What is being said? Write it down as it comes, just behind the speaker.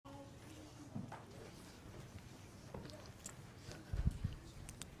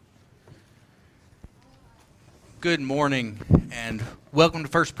Good morning and welcome to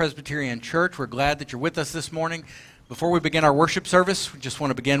First Presbyterian Church. We're glad that you're with us this morning. Before we begin our worship service, we just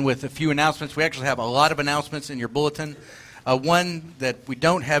want to begin with a few announcements. We actually have a lot of announcements in your bulletin. One that we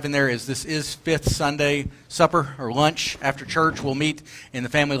don't have in there is this is Fifth Sunday supper or lunch after church. We'll meet in the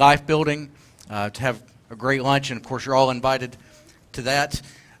Family Life building to have a great lunch, and of course you're all invited to that.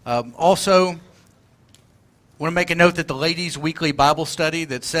 Also, I want to make a note that the ladies' weekly Bible study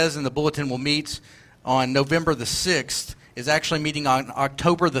that says in the bulletin will meet on November the 6th is actually meeting on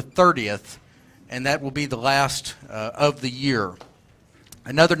October the 30th, and that will be the last of the year.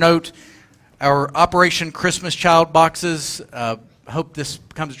 Another note, our Operation Christmas Child boxes, hope this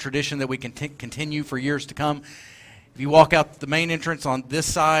becomes a tradition that we can continue for years to come. If you walk out the main entrance on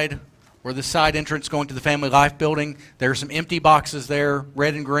this side or the side entrance going to the Family Life building, there are some empty boxes there,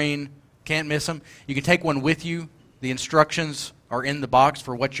 red and green, can't miss them. You can take one with you. The instructions are in the box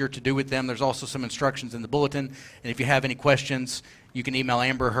for what you're to do with them. There's also some instructions in the bulletin. And if you have any questions, you can email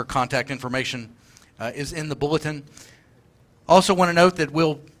Amber. Her contact information is in the bulletin. Also want to note that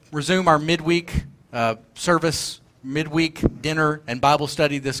we'll resume our midweek service, midweek dinner and Bible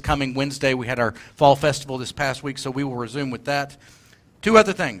study this coming Wednesday. We had our fall festival this past week, so we will resume with that. Two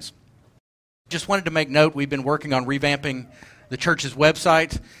other things. Just wanted to make note, we've been working on revamping the church's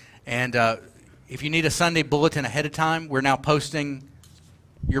website, and if you need a Sunday bulletin ahead of time, we're now posting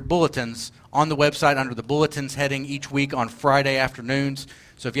your bulletins on the website under the bulletins heading each week on Friday afternoons.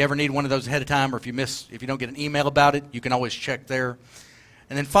 So if you ever need one of those ahead of time, or if you don't get an email about it, you can always check there.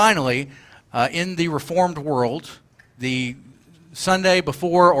 And then finally, in the Reformed world, the Sunday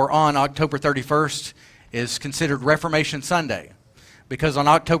before or on October 31st is considered Reformation Sunday, because on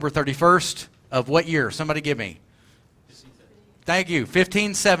October 31st of what year? Somebody give me. Thank you.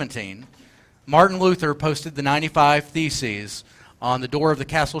 1517. Martin Luther posted the 95 Theses on the door of the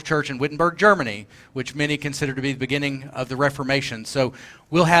Castle Church in Wittenberg, Germany, which many consider to be the beginning of the Reformation. So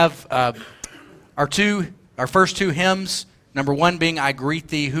we'll have our first two hymns, number one being I Greet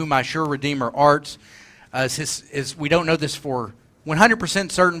Thee, Who My Sure Redeemer Art. We don't know this for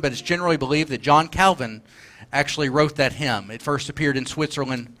 100% certain, but it's generally believed that John Calvin actually wrote that hymn. It first appeared in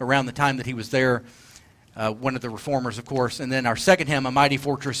Switzerland around the time that he was there. One of the reformers, of course. And then our second hymn, A Mighty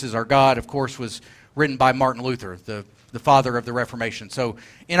Fortress is Our God, of course, was written by Martin Luther, the father of the Reformation. So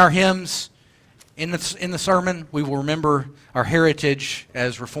in our hymns, in the sermon, we will remember our heritage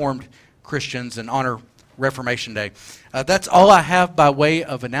as Reformed Christians and honor Reformation Day. That's all I have by way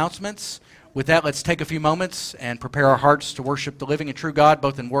of announcements. With that, let's take a few moments and prepare our hearts to worship the living and true God,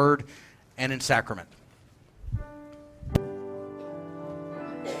 both in word and in sacrament.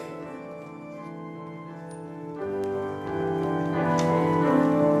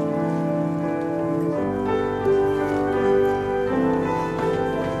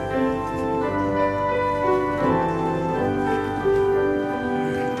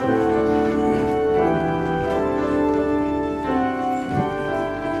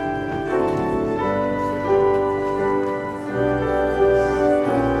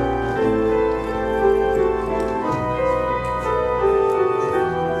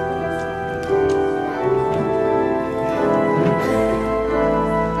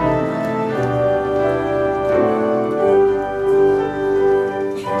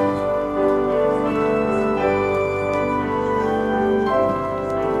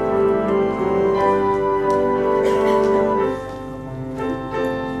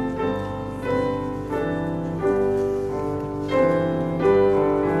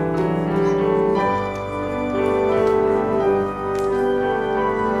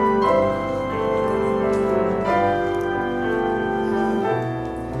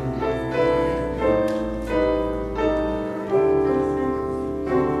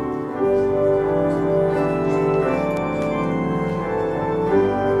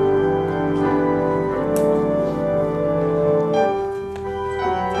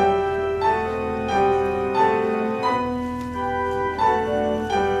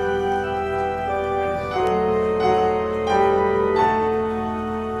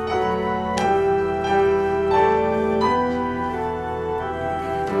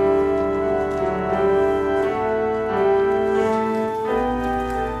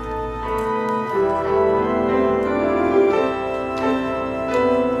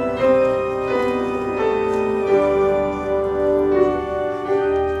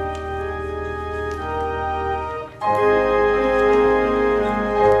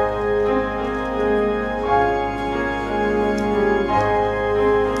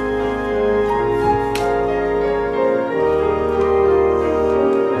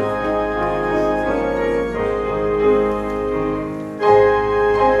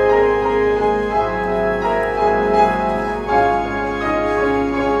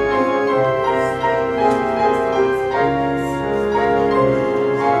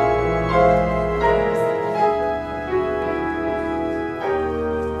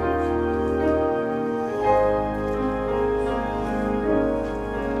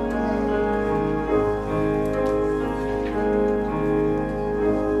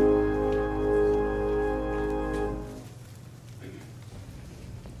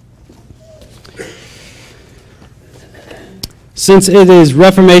 Since it is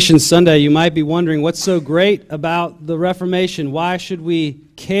Reformation Sunday, you might be wondering what's so great about the Reformation? Why should we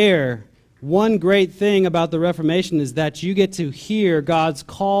care? One great thing about the Reformation is that you get to hear God's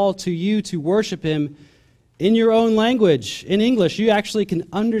call to you to worship Him in your own language, in English. You actually can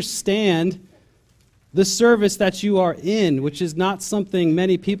understand the service that you are in, which is not something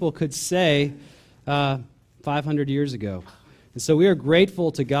many people could say 500 years ago. And so we are grateful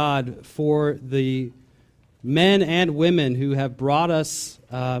to God for the men and women who have brought us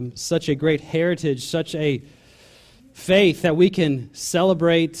such a great heritage, such a faith that we can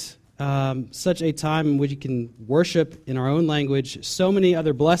celebrate such a time in which we can worship in our own language, so many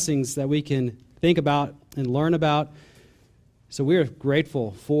other blessings that we can think about and learn about. So we are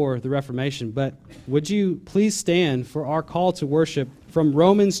grateful for the Reformation. But would you please stand for our call to worship from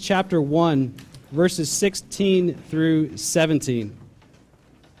Romans chapter 1, verses 16 through 17.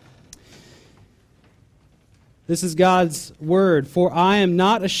 This is God's word. For I am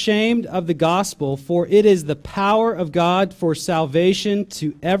not ashamed of the gospel, for it is the power of God for salvation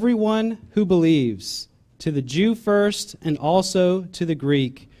to everyone who believes, to the Jew first and also to the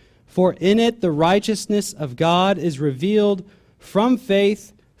Greek. For in it the righteousness of God is revealed from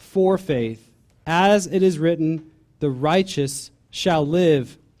faith for faith. As it is written, the righteous shall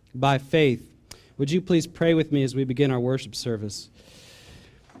live by faith. Would you please pray with me as we begin our worship service?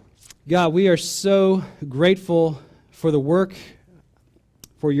 God, we are so grateful for the work,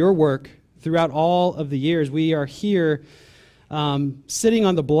 for your work throughout all of the years. We are here sitting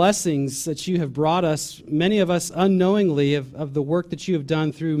on the blessings that you have brought us, many of us unknowingly, of the work that you have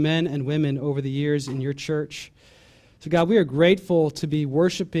done through men and women over the years in your church. So God, we are grateful to be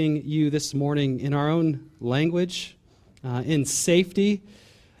worshiping you this morning in our own language, in safety,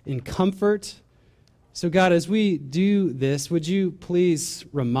 in comfort. So God, as we do this, would you please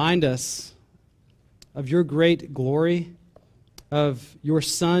remind us of your great glory, of your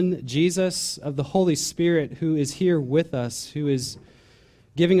Son, Jesus, of the Holy Spirit who is here with us, who is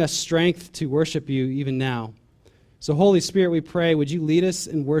giving us strength to worship you even now. So Holy Spirit, we pray, would you lead us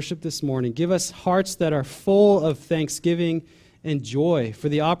in worship this morning? Give us hearts that are full of thanksgiving and joy for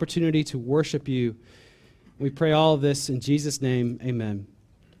the opportunity to worship you. We pray all of this in Jesus' name, amen.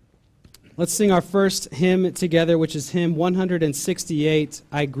 Let's sing our first hymn together, which is hymn 168,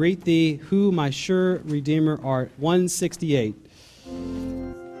 I Greet Thee, Who My Sure Redeemer Art, 168.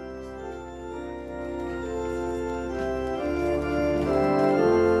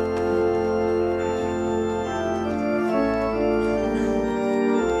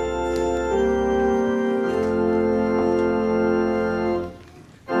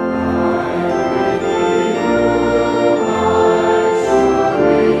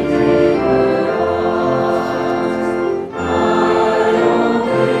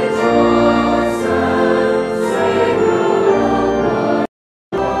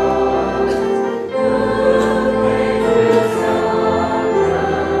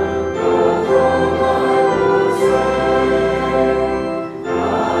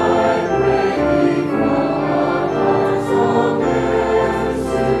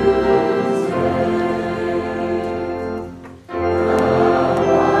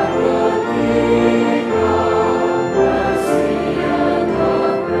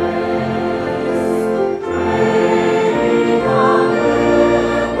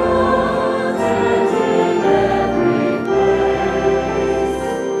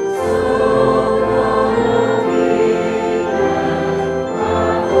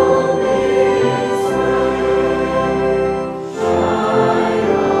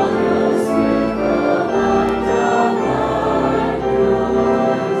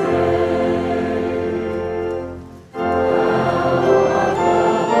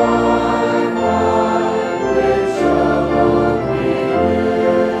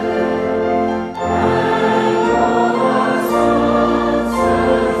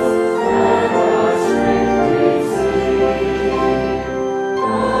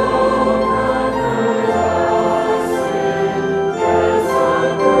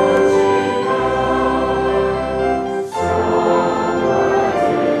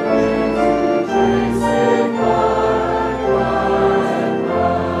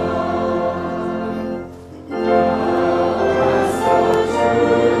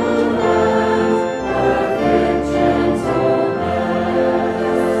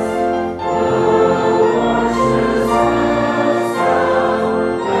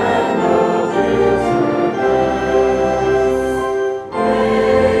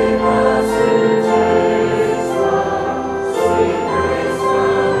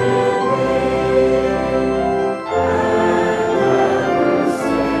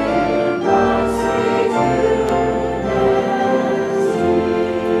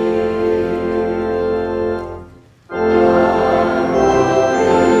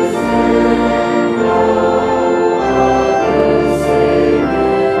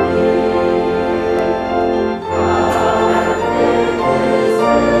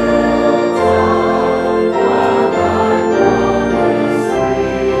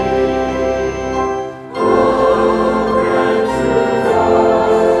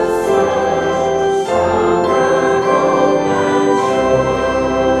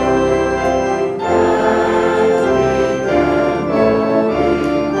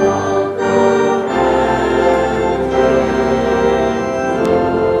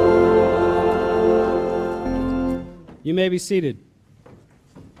 may be seated.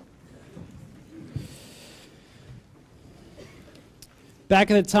 Back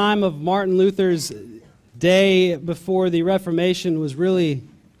at the time of Martin Luther's day before the Reformation was really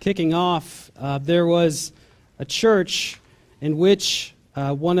kicking off, there was a church in which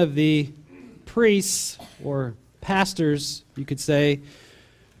one of the priests, or pastors, you could say,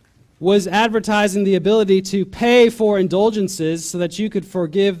 was advertising the ability to pay for indulgences so that you could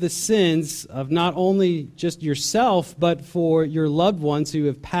forgive the sins of not only just yourself, but for your loved ones who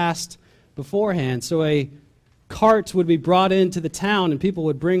have passed beforehand. So a cart would be brought into the town, and people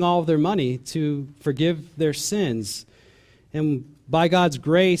would bring all of their money to forgive their sins. And by God's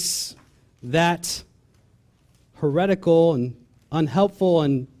grace, that heretical and unhelpful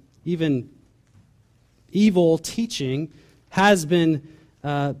and even evil teaching has been,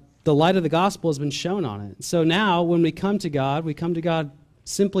 the light of the gospel has been shown on it. So now when we come to God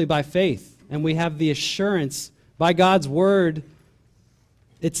simply by faith, and we have the assurance by God's word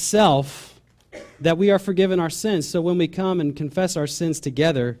itself that we are forgiven our sins. So when we come and confess our sins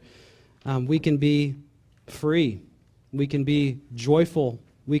together, we can be free. We can be joyful.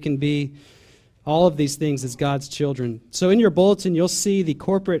 We can be all of these things as God's children. So in your bulletin, you'll see the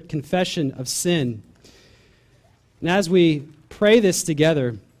corporate confession of sin. And as we pray this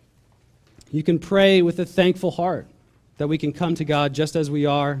together, you can pray with a thankful heart that we can come to God just as we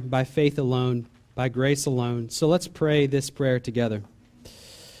are, by faith alone, by grace alone. So let's pray this prayer together.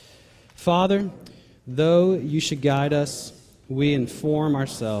 Father, though you should guide us, we inform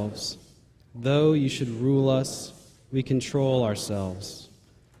ourselves. Though you should rule us, we control ourselves.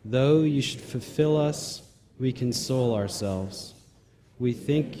 Though you should fulfill us, we console ourselves. We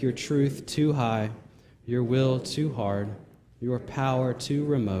think your truth too high, your will too hard, your power too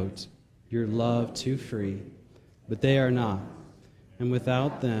remote, your love too free. But they are not, and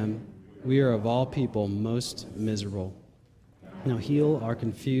without them, we are of all people most miserable. Now heal our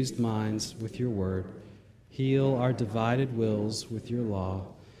confused minds with your word. Heal our divided wills with your law.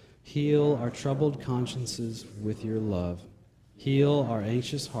 Heal our troubled consciences with your love. Heal our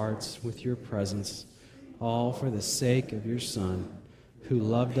anxious hearts with your presence, all for the sake of your Son, who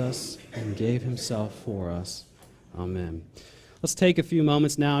loved us and gave himself for us. Amen. Let's take a few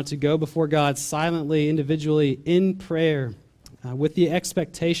moments now to go before God silently, individually, in prayer, with the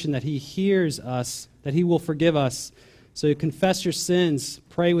expectation that he hears us, that he will forgive us. So you confess your sins,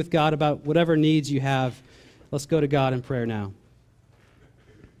 pray with God about whatever needs you have. Let's go to God in prayer now.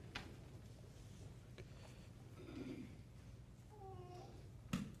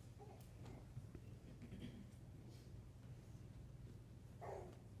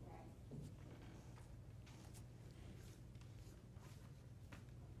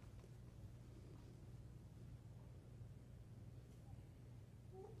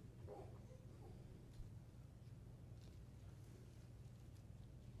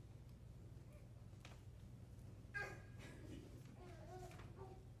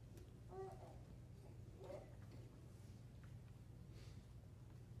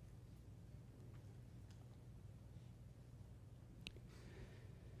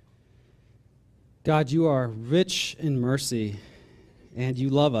 God, you are rich in mercy, and you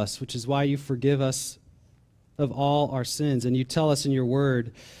love us, which is why you forgive us of all our sins. And you tell us in your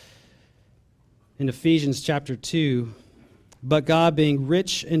word in Ephesians chapter 2, but God, being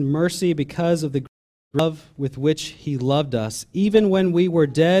rich in mercy because of the love with which he loved us, even when we were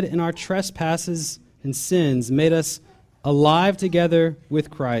dead in our trespasses and sins, made us alive together with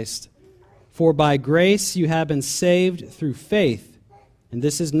Christ. For by grace you have been saved through faith. And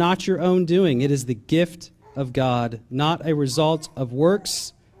this is not your own doing. It is the gift of God, not a result of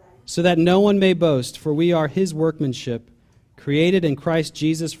works, so that no one may boast. For we are his workmanship, created in Christ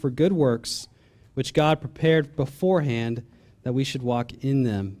Jesus for good works, which God prepared beforehand that we should walk in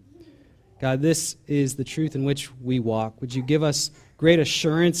them. God, this is the truth in which we walk. Would you give us great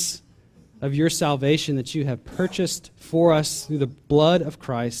assurance of your salvation that you have purchased for us through the blood of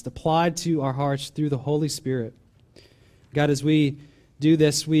Christ, applied to our hearts through the Holy Spirit. God, as we do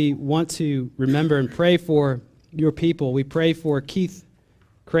this, we want to remember and pray for your people. We pray for Keith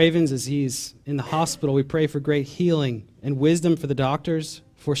Cravens as he's in the hospital. We pray for great healing and wisdom for the doctors,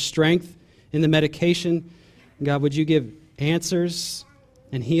 for strength in the medication. God, would you give answers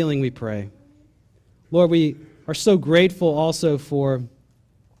and healing, we pray. Lord, we are so grateful also for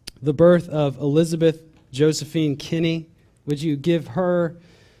the birth of Elizabeth Josephine Kinney. Would you give her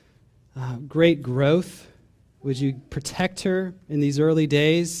great growth? Would you protect her in these early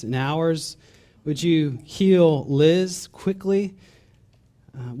days and hours? Would you heal Liz quickly?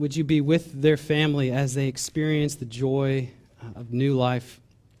 Would you be with their family as they experience the joy of new life?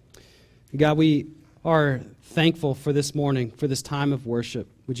 God, we are thankful for this morning, for this time of worship.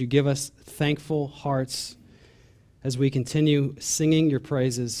 Would you give us thankful hearts as we continue singing your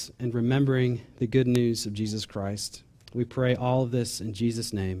praises and remembering the good news of Jesus Christ? We pray all of this in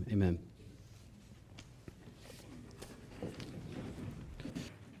Jesus' name. Amen.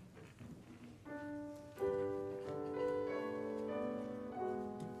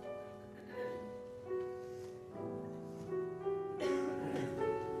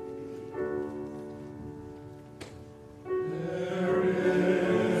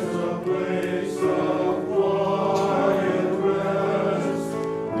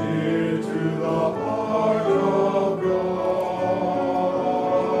 To the heart of God.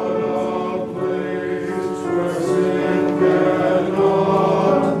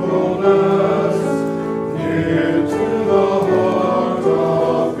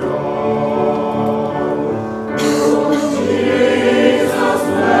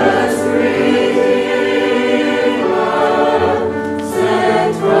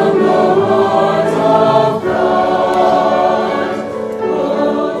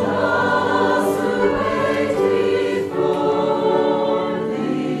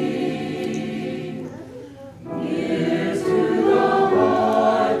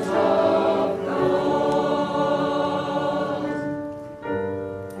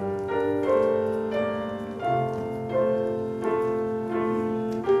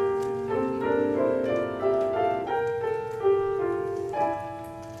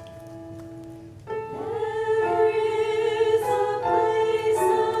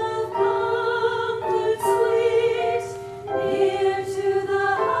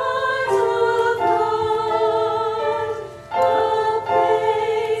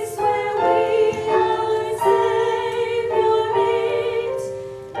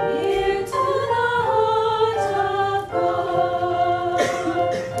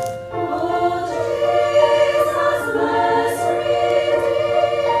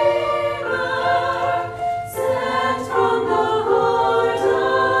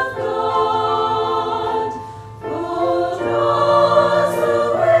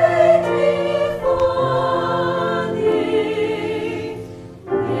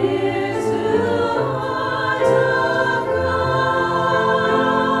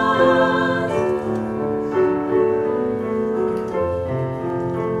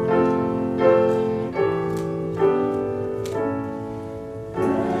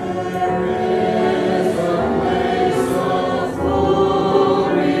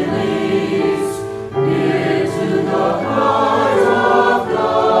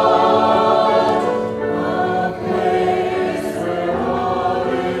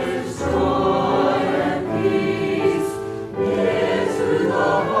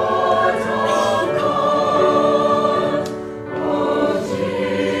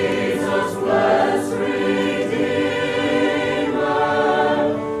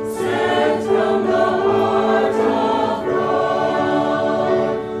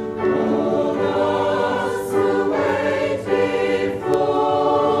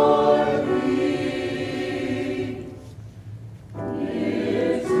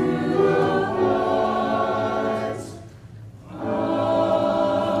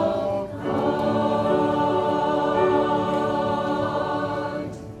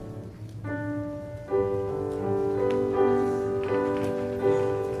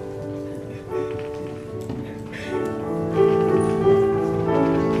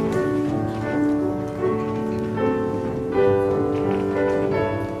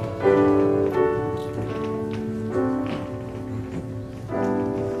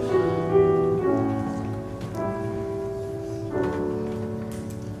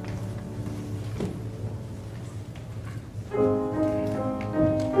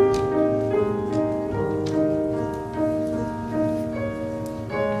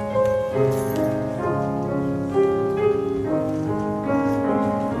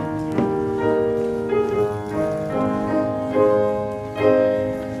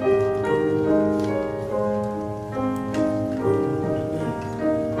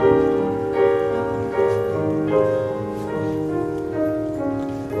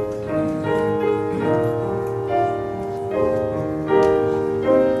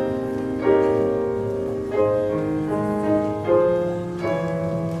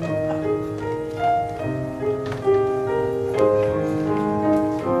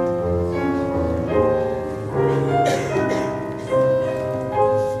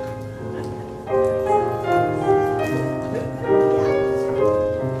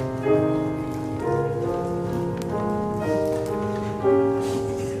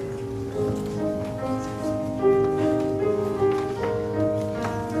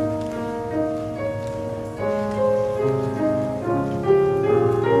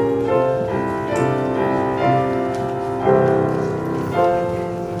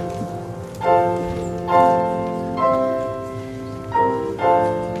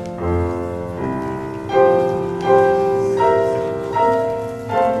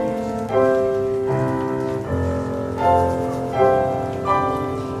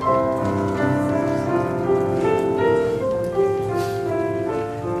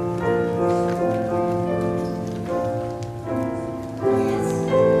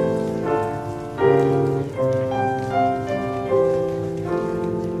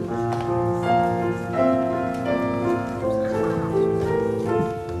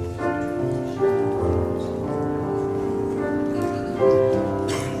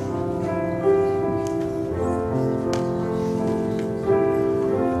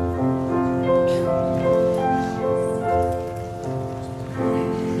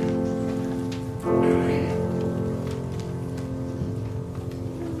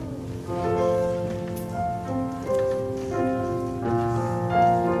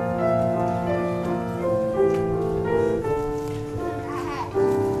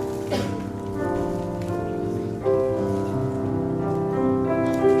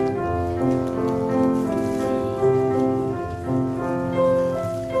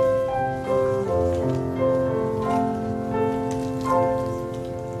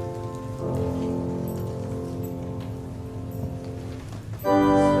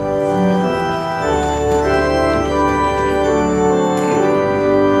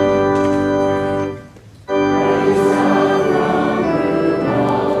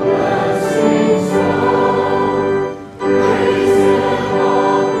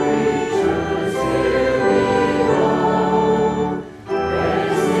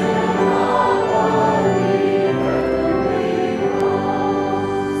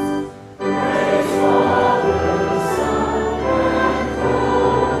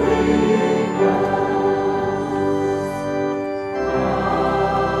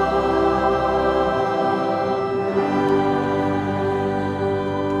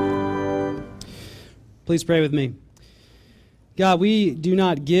 Please pray with me. God, we do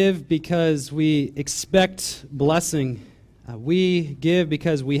not give because we expect blessing. We give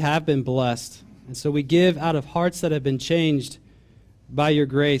because we have been blessed. And so we give out of hearts that have been changed by your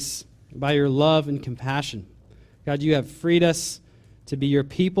grace, by your love and compassion. God, you have freed us to be your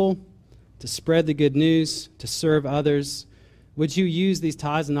people, to spread the good news, to serve others. Would you use these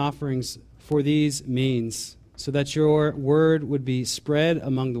tithes and offerings for these means so that your word would be spread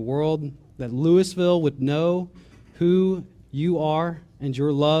among the world, that Louisville would know who you are and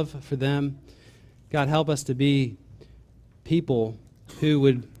your love for them. God, help us to be people who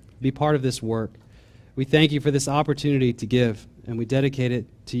would be part of this work. We thank you for this opportunity to give, and we dedicate it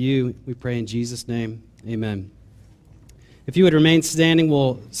to you. We pray in Jesus' name, amen. If you would remain standing,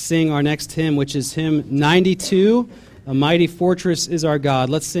 we'll sing our next hymn, which is hymn 92, A Mighty Fortress is Our God.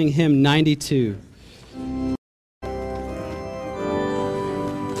 Let's sing hymn 92. Our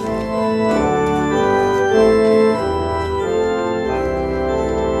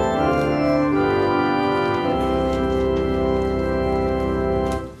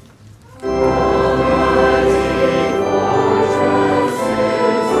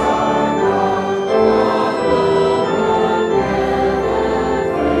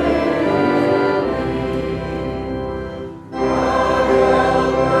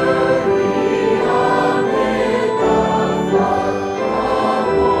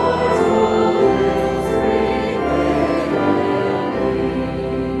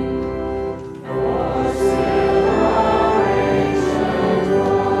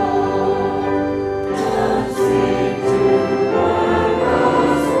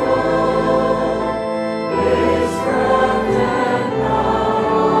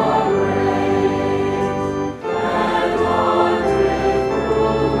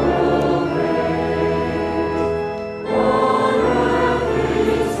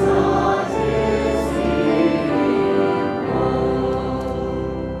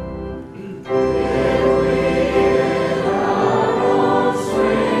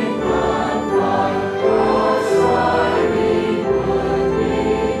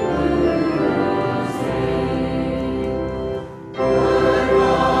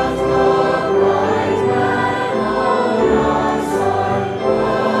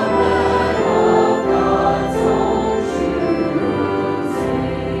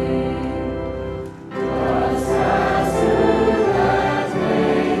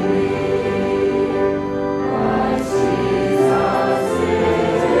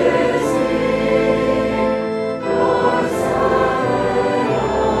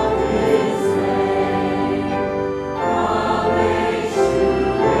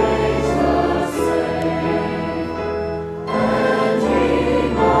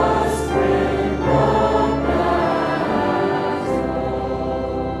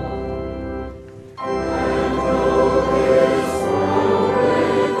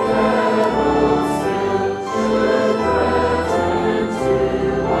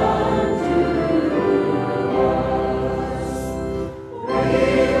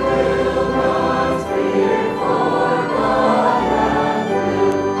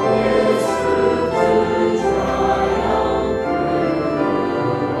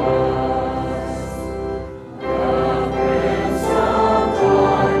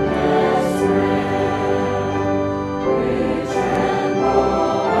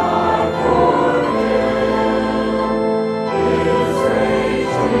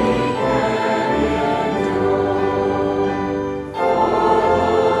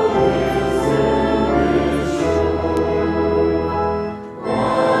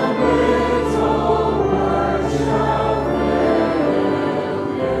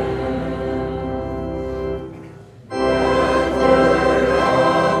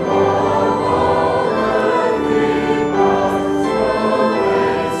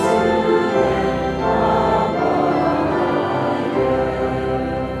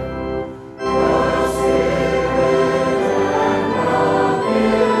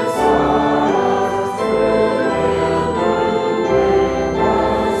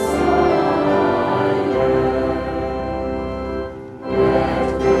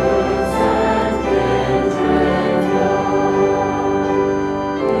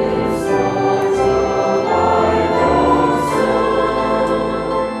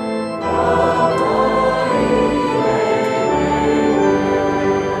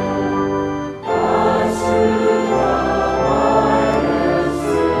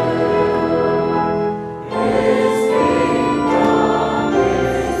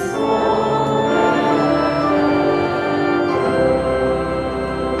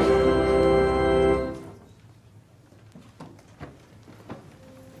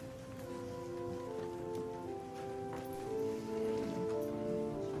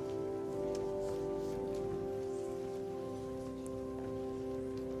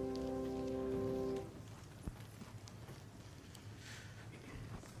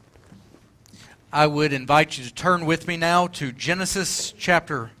I would invite you to turn with me now to Genesis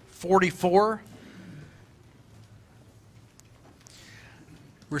chapter 44.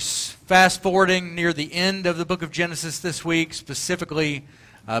 We're fast forwarding near the end of the book of Genesis this week, specifically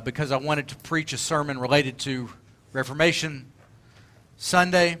because I wanted to preach a sermon related to Reformation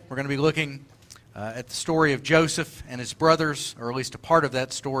Sunday. We're going to be looking at the story of Joseph and his brothers, or at least a part of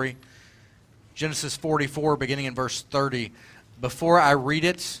that story. Genesis 44, beginning in verse 30. Before I read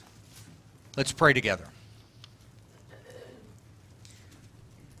it, let's pray together.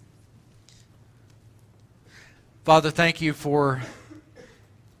 Father, thank you for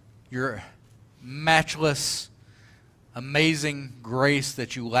your matchless, amazing grace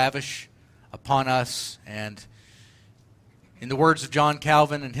that you lavish upon us. And in the words of John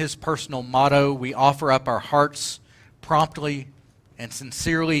Calvin and his personal motto, we offer up our hearts promptly and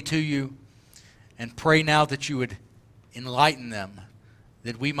sincerely to you and pray now that you would enlighten them,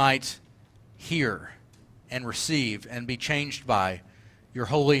 that we might hear and receive and be changed by your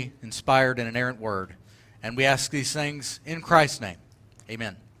holy, inspired, and inerrant word. And we ask these things in Christ's name.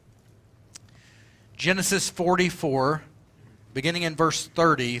 Amen. Genesis 44, beginning in verse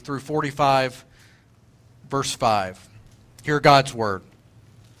 30 through 45, verse 5. Hear God's word.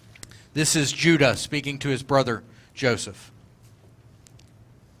 This is Judah speaking to his brother Joseph.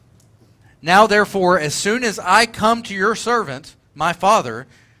 Now therefore, as soon as I come to your servant, my father,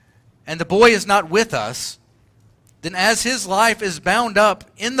 and the boy is not with us, then as his life is bound up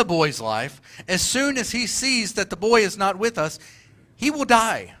in the boy's life, as soon as he sees that the boy is not with us, he will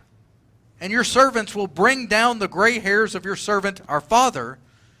die. And your servants will bring down the gray hairs of your servant, our father,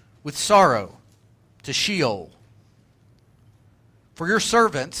 with sorrow to Sheol. For your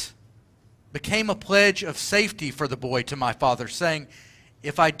servant became a pledge of safety for the boy to my father, saying,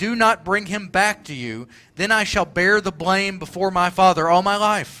 if I do not bring him back to you, then I shall bear the blame before my father all my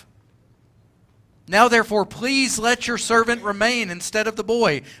life. Now therefore, please let your servant remain instead of the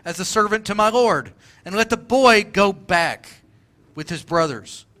boy as a servant to my Lord, and let the boy go back with his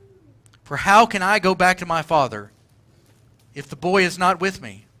brothers. For how can I go back to my father if the boy is not with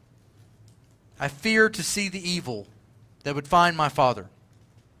me? I fear to see the evil that would find my father.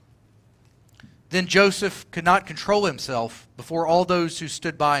 Then Joseph could not control himself before all those who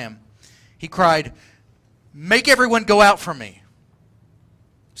stood by him. He cried, make everyone go out from me.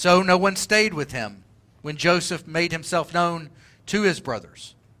 So no one stayed with him when Joseph made himself known to his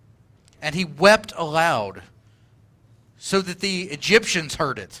brothers. And he wept aloud, so that the Egyptians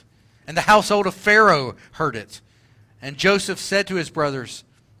heard it, and the household of Pharaoh heard it. And Joseph said to his brothers,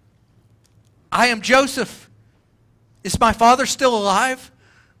 I am Joseph. Is my father still alive?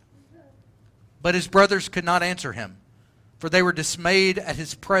 But his brothers could not answer him, for they were dismayed at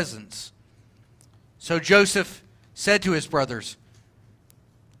his presence. So Joseph said to his brothers,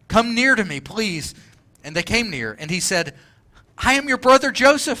 come near to me, please. And they came near, and he said, I am your brother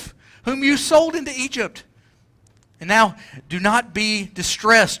Joseph, whom you sold into Egypt. And now do not be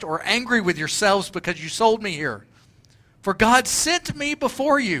distressed or angry with yourselves because you sold me here. For God sent me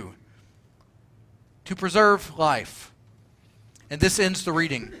before you to preserve life. And this ends the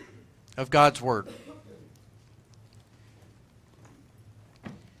reading of God's word.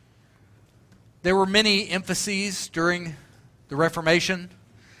 There were many emphases during the Reformation.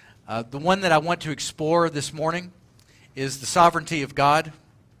 The one that I want to explore this morning is the sovereignty of God.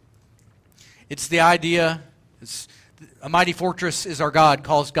 It's the idea, a mighty fortress is our God,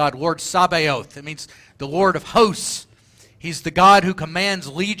 calls God Lord Sabaoth. It means the Lord of hosts. He's the God who commands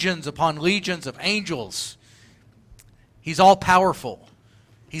legions upon legions of angels. He's all-powerful.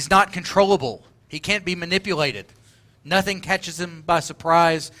 He's not controllable. He can't be manipulated. Nothing catches him by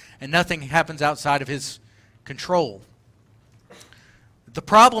surprise, and nothing happens outside of his control. The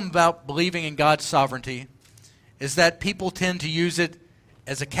problem about believing in God's sovereignty is that people tend to use it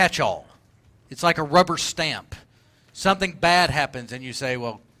as a catch-all. It's like a rubber stamp. Something bad happens, and you say,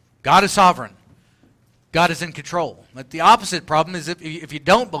 well, God is sovereign. God is in control. But the opposite problem is if you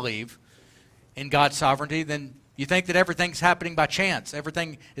don't believe in God's sovereignty, then you think that everything's happening by chance.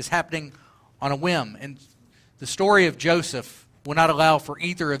 Everything is happening on a whim. And the story of Joseph will not allow for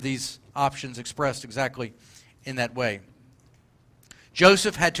either of these options expressed exactly in that way.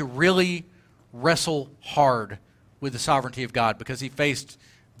 Joseph had to really wrestle hard with the sovereignty of God because he faced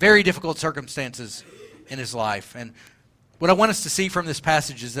very difficult circumstances in his life. And what I want us to see from this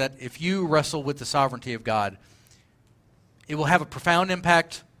passage is that if you wrestle with the sovereignty of God, it will have a profound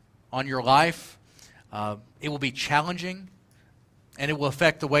impact on your life. It will be challenging, and it will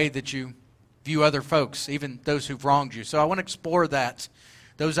affect the way that you view other folks, even those who've wronged you. So I want to explore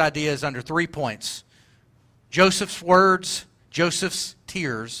those ideas under 3 points. Joseph's words, Joseph's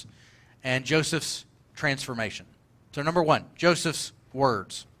tears, and Joseph's transformation. So number one, Joseph's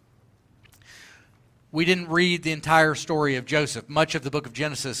words. We didn't read the entire story of Joseph. Much of the book of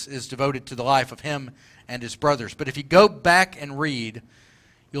Genesis is devoted to the life of him and his brothers. But if you go back and read,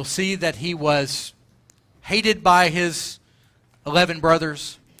 you'll see that he was hated by his 11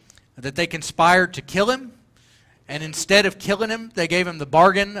 brothers, that they conspired to kill him. And instead of killing him, they gave him the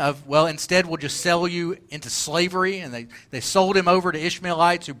bargain of, well, instead we'll just sell you into slavery. And they sold him over to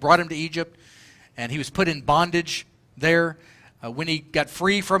Ishmaelites who brought him to Egypt. And he was put in bondage there. When he got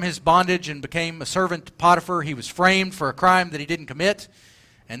free from his bondage and became a servant to Potiphar, he was framed for a crime that he didn't commit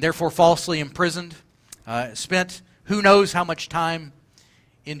and therefore falsely imprisoned. Spent who knows how much time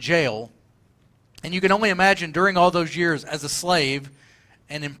in jail. And you can only imagine during all those years as a slave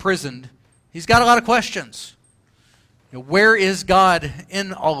and imprisoned, he's got a lot of questions. Where is God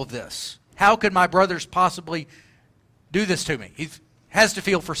in all of this? How could my brothers possibly do this to me? He has to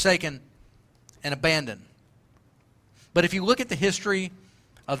feel forsaken and abandoned. But if you look at the history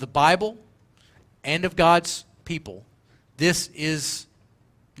of the Bible and of God's people, this is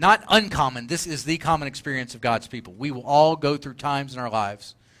not uncommon. This is the common experience of God's people. We will all go through times in our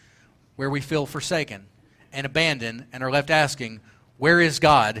lives where we feel forsaken and abandoned and are left asking, where is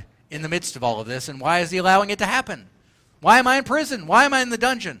God in the midst of all of this, and why is he allowing it to happen? Why am I in prison? Why am I in the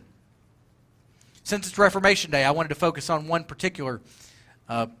dungeon? Since it's Reformation Day, I wanted to focus on one particular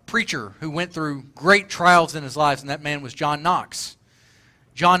preacher who went through great trials in his life, and that man was John Knox.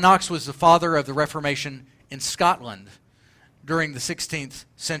 John Knox was the father of the Reformation in Scotland during the 16th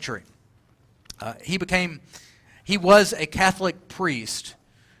century. He was a Catholic priest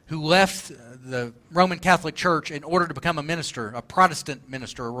who left the Roman Catholic Church in order to become a minister, a Protestant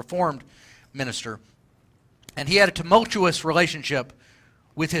minister, a Reformed minister. And he had a tumultuous relationship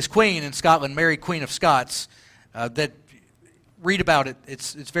with his queen in Scotland, Mary, Queen of Scots, that read about it.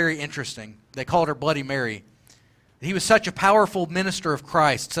 It's very interesting. They called her Bloody Mary. He was such a powerful minister of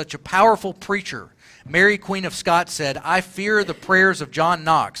Christ, such a powerful preacher. Mary, Queen of Scots, said, "I fear the prayers of John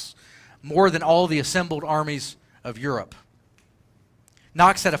Knox more than all the assembled armies of Europe."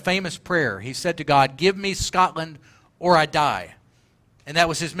 Knox had a famous prayer. He said to God, "Give me Scotland or I die." And that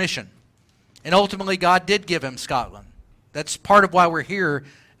was his mission. And ultimately, God did give him Scotland. That's part of why we're here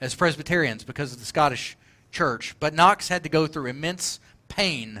as Presbyterians, because of the Scottish Church. But Knox had to go through immense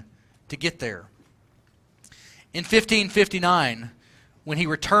pain to get there. In 1559, when he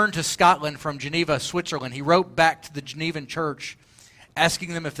returned to Scotland from Geneva, Switzerland, he wrote back to the Genevan church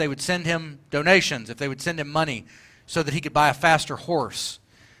asking them if they would send him donations, if they would send him money so that he could buy a faster horse,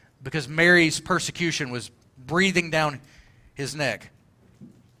 because Mary's persecution was breathing down his neck.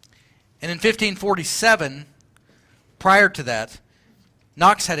 And in 1547, prior to that,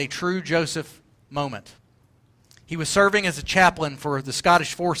 Knox had a true Joseph moment. He was serving as a chaplain for the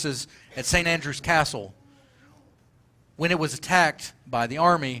Scottish forces at St. Andrew's Castle when it was attacked by the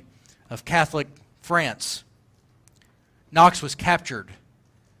army of Catholic France. Knox was captured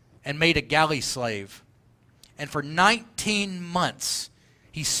and made a galley slave. And for 19 months,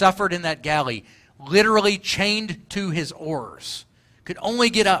 he suffered in that galley, literally chained to his oars. Could only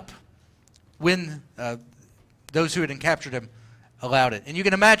get up when those who had captured him allowed it. And you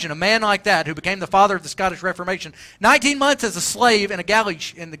can imagine a man like that, who became the father of the Scottish Reformation, 19 months as a slave in the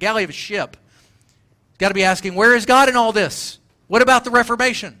galley of a ship, got to be asking, where is God in all this? What about the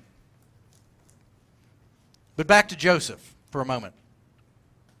Reformation? But back to Joseph for a moment.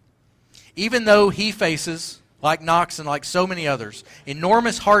 Even though he faces, like Knox and like so many others,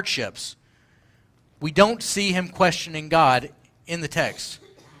 enormous hardships, we don't see him questioning God in the text.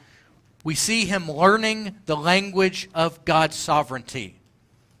 We see him learning the language of God's sovereignty.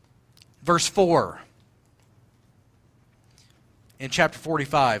 Verse 4 in chapter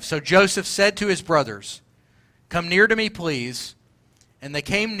 45. So Joseph said to his brothers, "Come near to me, please." And they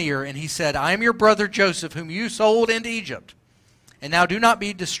came near, and he said, "I am your brother Joseph, whom you sold into Egypt. And now do not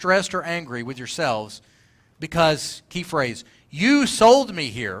be distressed or angry with yourselves, because," key phrase, "you sold me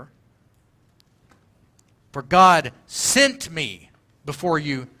here, for God sent me before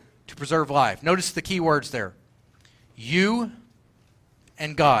you to preserve life." Notice the key words there. You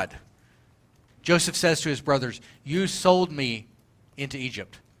and God. Joseph says to his brothers, "You sold me into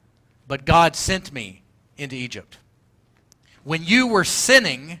Egypt, but God sent me into Egypt." When you were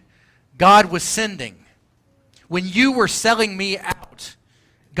sinning, God was sending. When you were selling me out,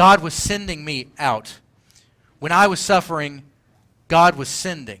 God was sending me out. When I was suffering, God was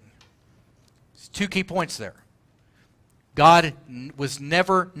sending. There's two key points there. God was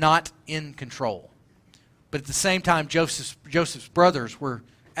never not in control. But at the same time, Joseph's brothers were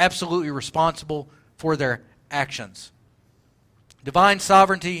absolutely responsible for their actions. Divine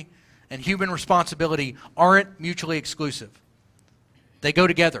sovereignty and human responsibility aren't mutually exclusive. They go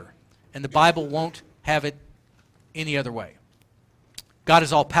together, and the Bible won't have it any other way. God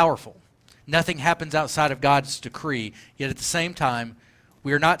is all-powerful. Nothing happens outside of God's decree, yet at the same time,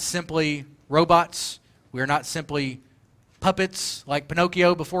 we are not simply robots. We are not simply puppets like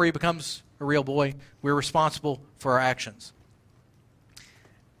Pinocchio before he becomes a real boy. We're responsible for our actions.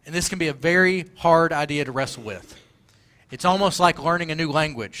 And this can be a very hard idea to wrestle with. It's almost like learning a new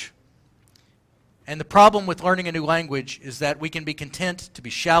language. And the problem with learning a new language is that we can be content to be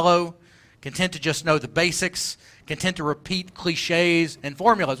shallow, content to just know the basics, content to repeat cliches and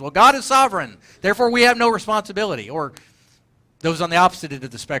formulas. Well, God is sovereign, therefore we have no responsibility. Or those on the opposite end of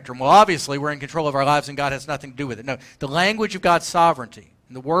the spectrum, well, obviously we're in control of our lives and God has nothing to do with it. No, the language of God's sovereignty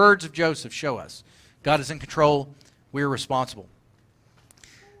and the words of Joseph show us God is in control, we are responsible.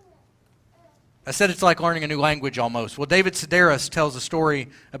 I said it's like learning a new language almost. Well, David Sedaris tells a story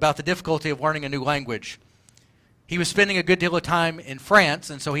about the difficulty of learning a new language. He was spending a good deal of time in France,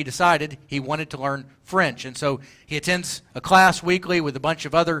 and so he decided he wanted to learn French. And so he attends a class weekly with a bunch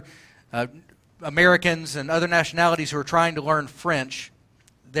of other Americans and other nationalities who are trying to learn French.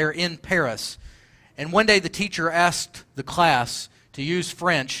 They're in Paris. And one day the teacher asked the class to use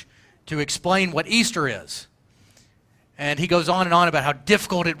French to explain what Easter is. And he goes on and on about how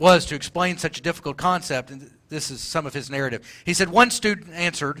difficult it was to explain such a difficult concept. And this is some of his narrative. He said, one student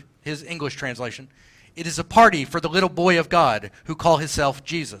answered, his English translation, "It is a party for the little boy of God who call himself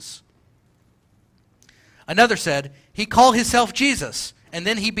Jesus." Another said, "He call himself Jesus, and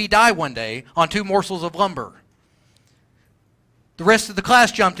then he be die one day on 2 morsels of lumber." The rest of the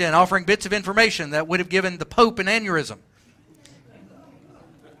class jumped in, offering bits of information that would have given the Pope an aneurysm.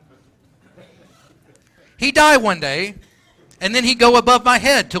 "He die one day, and then he go above my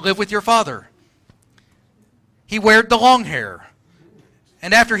head to live with your father. He weared the long hair.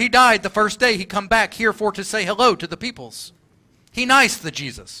 And after he died, the first day he come back here for to say hello to the peoples. He nice, the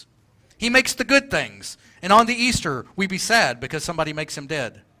Jesus. He makes the good things. And on the Easter, we be sad because somebody makes him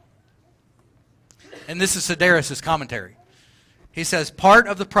dead." And this is Sedaris' commentary. He says, part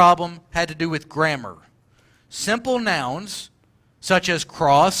of the problem had to do with grammar. Simple nouns, such as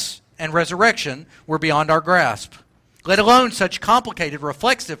cross and resurrection, were beyond our grasp, let alone such complicated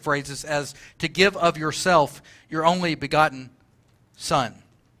reflexive phrases as to give of yourself your only begotten Son.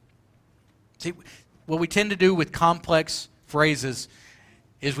 See, what we tend to do with complex phrases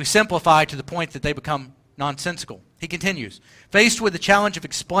is we simplify to the point that they become nonsensical. He continues, faced with the challenge of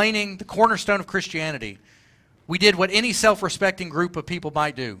explaining the cornerstone of Christianity, we did what any self-respecting group of people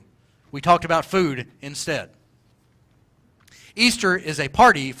might do. We talked about food instead. "Easter is a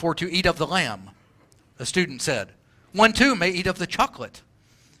party for to eat of the lamb," a student said. "One too may eat of the chocolate."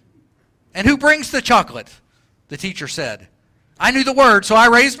 "And who brings the chocolate?" the teacher said. "I knew the word, so I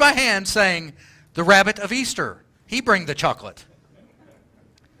raised my hand, saying, 'The rabbit of Easter, he bring the chocolate.'"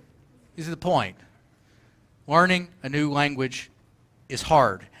 This is the point. Learning a new language is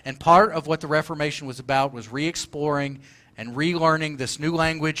hard. And part of what the Reformation was about was re-exploring and relearning this new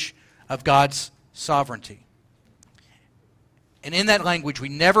language of God's sovereignty. And in that language, we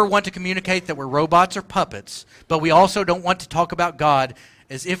never want to communicate that we're robots or puppets, but we also don't want to talk about God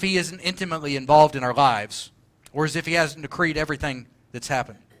as if he isn't intimately involved in our lives, or as if he hasn't decreed everything that's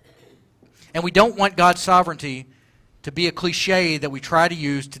happened. And we don't want God's sovereignty to be a cliche that we try to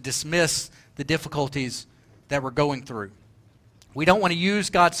use to dismiss the difficulties that we're going through. We don't want to use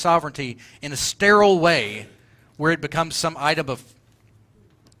God's sovereignty in a sterile way where it becomes some item of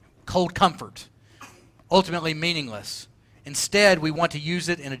cold comfort, ultimately meaningless. Instead, we want to use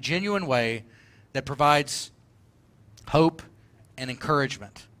it in a genuine way that provides hope and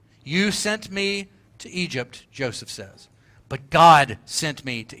encouragement. "You sent me to Egypt," Joseph says, "but God sent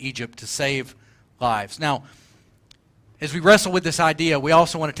me to Egypt to save lives." Now, as we wrestle with this idea, we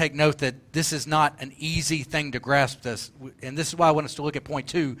also want to take note that this is not an easy thing to grasp this. And this is why I want us to look at point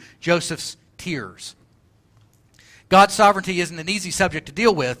 2, Joseph's tears. God's sovereignty isn't an easy subject to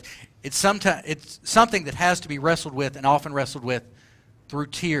deal with. It's something that has to be wrestled with, and often wrestled with through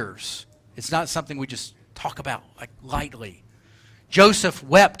tears. It's not something we just talk about like lightly. Joseph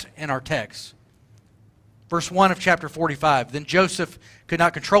wept in our text. Verse 1 of chapter 45, "Then Joseph could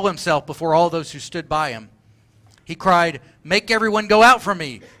not control himself before all those who stood by him. He cried, 'Make everyone go out from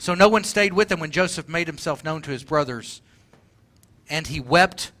me.' So no one stayed with him when Joseph made himself known to his brothers. And he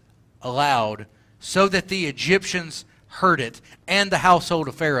wept aloud, so that the Egyptians heard it, and the household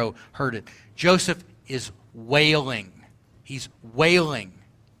of Pharaoh heard it." Joseph is wailing. He's wailing.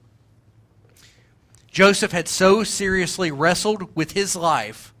 Joseph had so seriously wrestled with his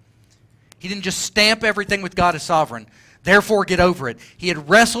life. He didn't just stamp everything with God as sovereign, Therefore, get over it. He had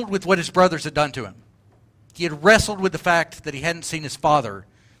wrestled with what his brothers had done to him. He had wrestled with the fact that he hadn't seen his father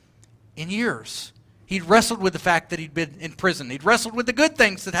in years. He'd wrestled with the fact that he'd been in prison. He'd wrestled with the good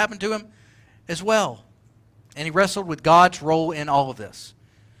things that happened to him as well. And he wrestled with God's role in all of this.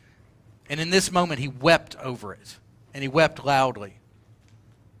 And in this moment, he wept over it. And he wept loudly.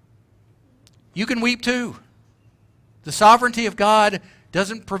 You can weep too. The sovereignty of God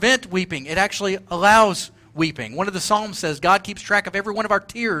doesn't prevent weeping. It actually allows weeping. One of the Psalms says God keeps track of every one of our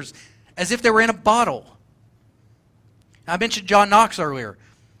tears as if they were in a bottle. I mentioned John Knox earlier.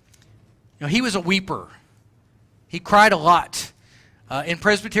 He was a weeper. He cried a lot. In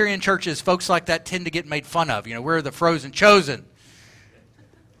Presbyterian churches, folks like that tend to get made fun of. We're the frozen chosen.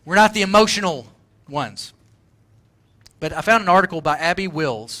 We're not the emotional ones. But I found an article by Abby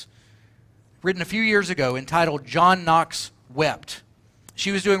Wills, written a few years ago, entitled John Knox Wept.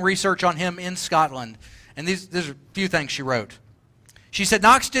 She was doing research on him in Scotland, and these are a few things she wrote. She said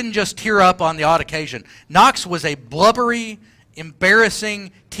Knox didn't just tear up on the odd occasion. Knox was a blubbery,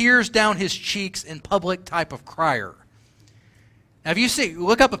 embarrassing, tears down his cheeks in public type of crier. Now, if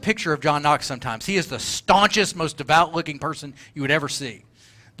look up a picture of John Knox sometimes. He is the staunchest, most devout-looking person you would ever see.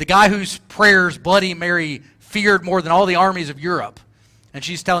 The guy whose prayers Bloody Mary feared more than all the armies of Europe. And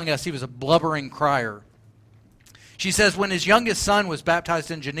she's telling us he was a blubbering crier. She says when his youngest son was baptized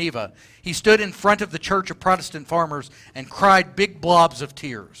in Geneva, he stood in front of the Church of Protestant Farmers and cried big blobs of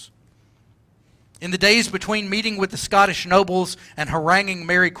tears. In the days between meeting with the Scottish nobles and haranguing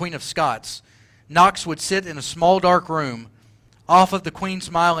Mary, Queen of Scots, Knox would sit in a small dark room off of the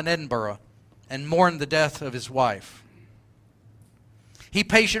Queen's Mile in Edinburgh and mourn the death of his wife. He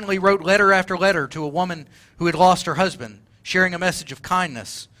patiently wrote letter after letter to a woman who had lost her husband, sharing a message of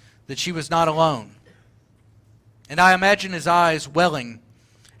kindness that she was not alone. And I imagine his eyes welling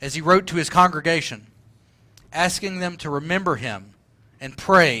as he wrote to his congregation, asking them to remember him and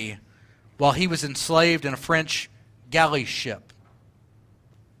pray while he was enslaved in a French Galleys ship.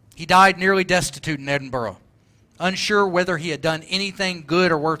 He died nearly destitute in Edinburgh, unsure whether he had done anything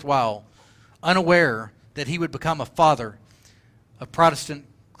good or worthwhile, unaware that he would become a father of Protestant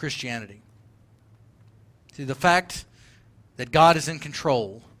Christianity. See, the fact that God is in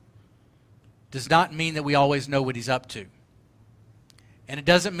control does not mean that we always know what he's up to. And it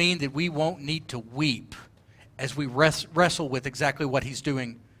doesn't mean that we won't need to weep as we wrestle with exactly what he's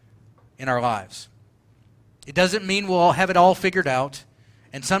doing in our lives. It doesn't mean we'll all have it all figured out,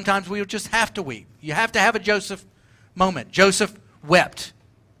 and sometimes we'll just have to weep. You have to have a Joseph moment. Joseph wept.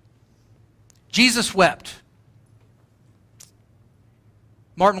 Jesus wept.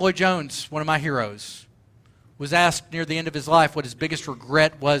 Martin Lloyd-Jones, one of my heroes, was asked near the end of his life what his biggest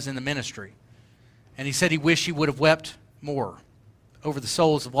regret was in the ministry. And he said he wished he would have wept more over the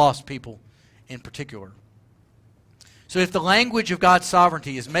souls of lost people in particular. So if the language of God's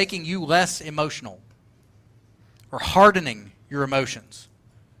sovereignty is making you less emotional or hardening your emotions,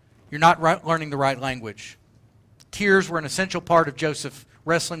 you're not learning the right language. Tears were an essential part of Joseph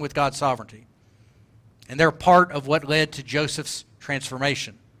wrestling with God's sovereignty. And they're part of what led to Joseph's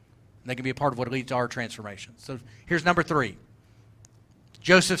transformation. And they can be a part of what leads to our transformation. So here's number 3.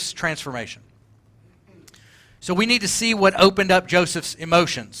 Joseph's transformation. So we need to see what opened up Joseph's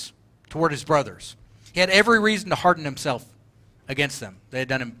emotions toward his brothers. He had every reason to harden himself against them. They had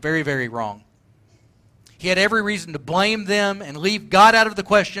done him very, very wrong. He had every reason to blame them and leave God out of the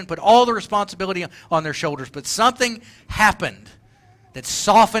question, put all the responsibility on their shoulders. But something happened that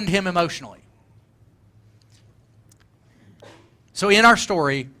softened him emotionally. So in our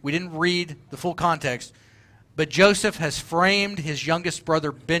story, we didn't read the full context, but Joseph has framed his youngest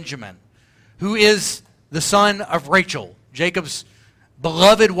brother Benjamin, who is the son of Rachel, Jacob's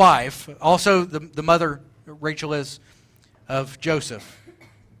beloved wife, also the mother, Rachel is, of Joseph.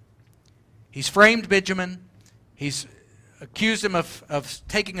 He's framed Benjamin. He's accused him of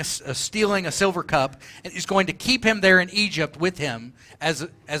stealing a silver cup, and he's going to keep him there in Egypt with him as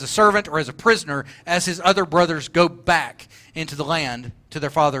a servant or as a prisoner as his other brothers go back into the land to their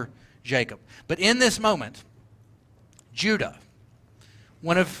father Jacob. But in this moment, Judah,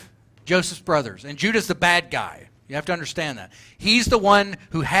 one of Joseph's brothers, and Judah's the bad guy. You have to understand that. He's the one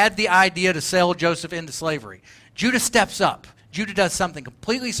who had the idea to sell Joseph into slavery. Judah steps up. Judah does something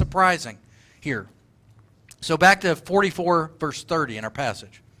completely surprising here. So back to 44, verse 30 in our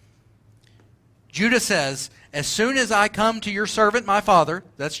passage. Judah says, "As soon as I come to your servant, my father,"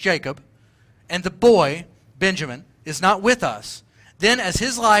 that's Jacob, "and the boy, Benjamin, is not with us, then as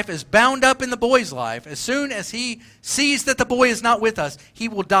his life is bound up in the boy's life, as soon as he sees that the boy is not with us, he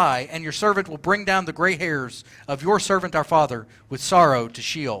will die, and your servant will bring down the gray hairs of your servant our father with sorrow to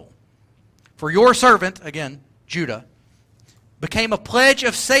Sheol. For your servant," again, Judah, became a pledge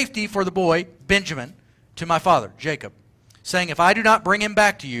of safety for the boy, Benjamin, to my father, Jacob, saying, if I do not bring him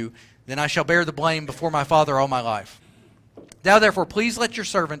back to you, then I shall bear the blame before my father all my life. Now therefore, please let your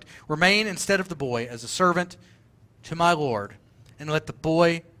servant remain instead of the boy as a servant to my Lord, and let the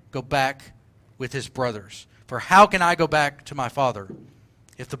boy go back with his brothers. For how can I go back to my father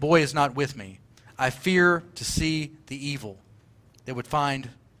if the boy is not with me? I fear to see the evil that would find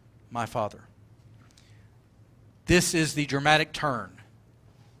my father. This is the dramatic turn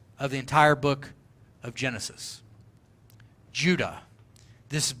of the entire book of Genesis. Judah,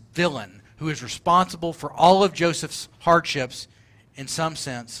 this villain who is responsible for all of Joseph's hardships in some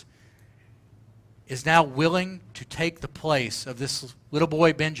sense, is now willing to take the place of this little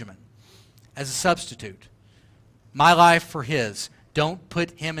boy Benjamin as a substitute. My life for his. Don't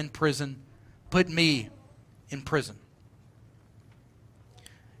put him in prison. Put me in prison.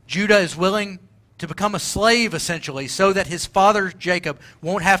 Judah is willing to become a slave, essentially, so that his father, Jacob,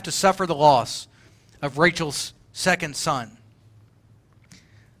 won't have to suffer the loss of Rachel's second son.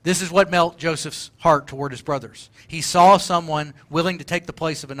 This is what melted Joseph's heart toward his brothers. He saw someone willing to take the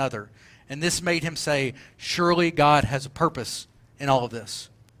place of another, and this made him say, surely God has a purpose in all of this.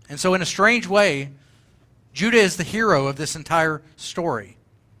 And so in a strange way, Judah is the hero of this entire story,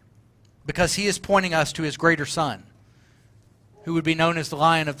 because he is pointing us to his greater son, who would be known as the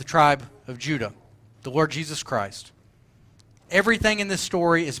Lion of the tribe of Judah, the Lord Jesus Christ. Everything in this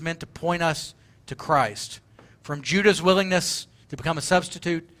story is meant to point us to Christ, from Judah's willingness to become a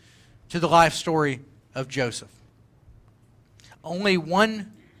substitute to the life story of Joseph.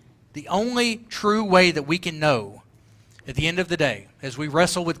 The only true way that we can know at the end of the day, as we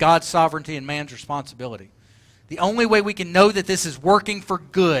wrestle with God's sovereignty and man's responsibility, the only way we can know that this is working for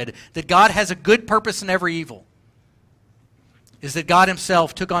good, that God has a good purpose in every evil, is that God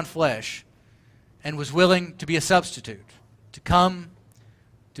himself took on flesh and was willing to be a substitute, to come,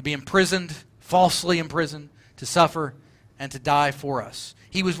 to be imprisoned, falsely imprisoned, to suffer, and to die for us.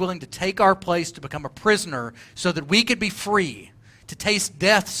 He was willing to take our place, to become a prisoner so that we could be free, to taste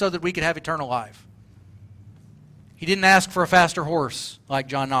death so that we could have eternal life. He didn't ask for a faster horse like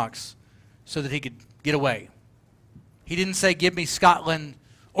John Knox so that he could get away. He didn't say, give me Scotland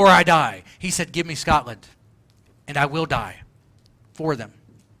or I die. He said, give me Scotland and I will die for them.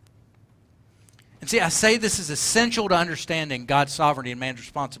 And see, I say this is essential to understanding God's sovereignty and man's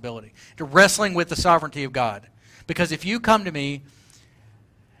responsibility, to wrestling with the sovereignty of God. Because if you come to me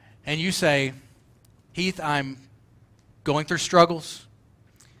and you say, Heath, I'm going through struggles,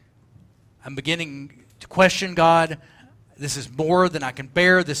 I'm beginning to question God, this is more than I can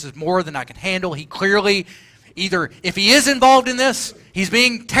bear, this is more than I can handle. He clearly, either if he is involved in this, he's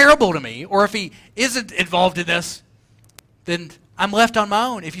being terrible to me, or if he isn't involved in this, then I'm left on my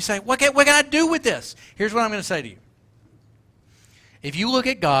own. If you say, what can I do with this? Here's what I'm going to say to you. If you look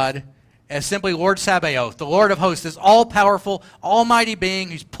at God as simply Lord Sabaoth, the Lord of hosts, this all-powerful, almighty being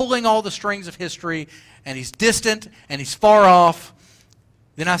who's pulling all the strings of history, and he's distant, and he's far off,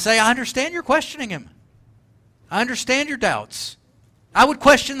 then I say, I understand you're questioning him. I understand your doubts. I would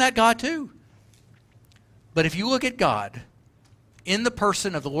question that God too. But if you look at God in the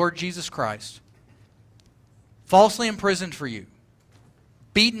person of the Lord Jesus Christ, falsely imprisoned for you,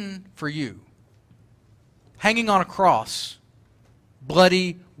 beaten for you, hanging on a cross,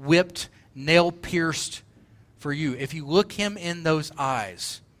 bloody, whipped, nail-pierced for you, if you look him in those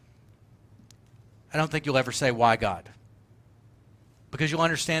eyes, I don't think you'll ever say, why God? Because you'll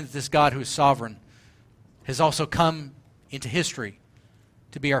understand that this God who is sovereign has also come into history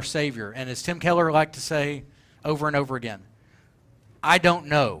to be our Savior. And as Tim Keller liked to say over and over again, I don't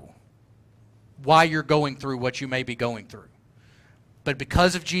know why you're going through what you may be going through. But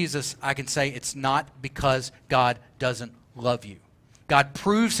because of Jesus, I can say it's not because God doesn't love you. God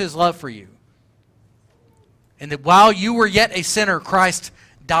proves his love for you. And that while you were yet a sinner, Christ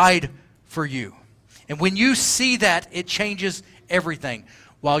died for you. And when you see that, it changes everything.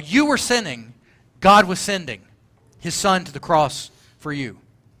 While you were sinning, God was sending his Son to the cross for you.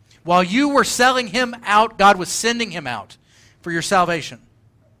 While you were selling him out, God was sending him out for your salvation.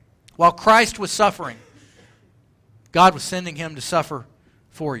 While Christ was suffering, God was sending him to suffer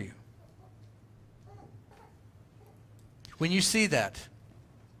for you. When you see that,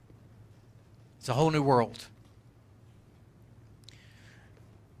 it's a whole new world.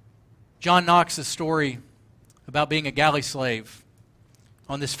 John Knox's story about being a galley slave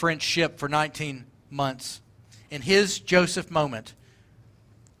on this French ship for 19 months, in his Joseph moment,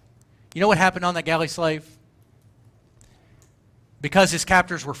 you know what happened on that galley slave? Because his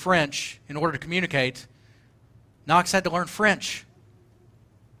captors were French, in order to communicate, Knox had to learn French.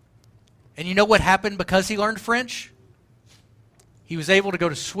 And you know what happened because he learned French? he was able to go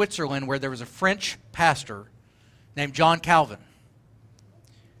to Switzerland where there was a French pastor named John Calvin.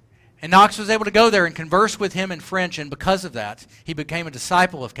 And Knox was able to go there and converse with him in French, and because of that, he became a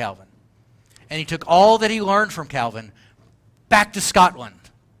disciple of Calvin. And he took all that he learned from Calvin back to Scotland.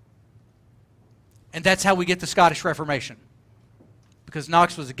 And that's how we get the Scottish Reformation. Because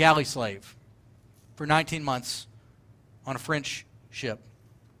Knox was a galley slave for 19 months on a French ship.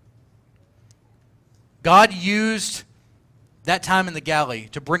 God used that time in the galley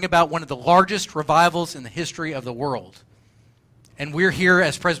to bring about one of the largest revivals in the history of the world. And we're here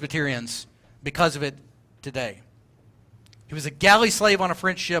as Presbyterians because of it today. He was a galley slave on a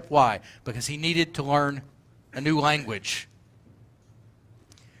French ship. Why? Because he needed to learn a new language.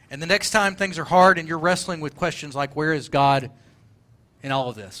 And the next time things are hard and you're wrestling with questions like, where is God in all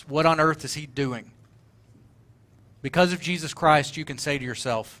of this? What on earth is he doing? Because of Jesus Christ, you can say to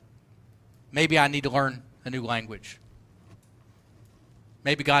yourself, maybe I need to learn a new language.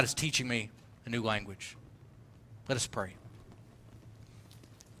 Maybe God is teaching me a new language. Let us pray.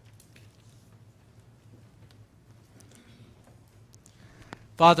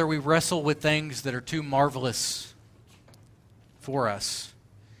 Father, we wrestle with things that are too marvelous for us.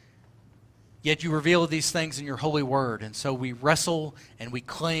 Yet you reveal these things in your holy word. And so we wrestle and we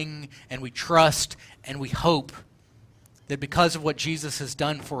cling and we trust and we hope that because of what Jesus has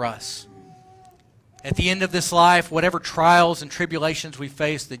done for us, at the end of this life, whatever trials and tribulations we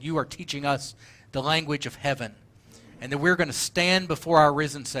face, that you are teaching us the language of heaven. And that we're going to stand before our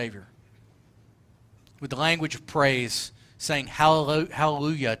risen Savior with the language of praise, saying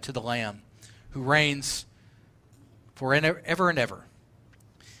hallelujah to the Lamb who reigns forever and ever.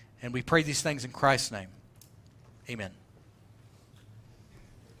 And we pray these things in Christ's name. Amen.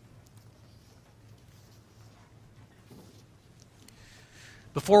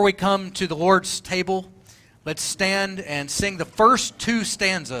 Before we come to the Lord's table, let's stand and sing the first two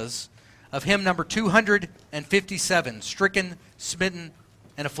stanzas of hymn number 257, Stricken, Smitten,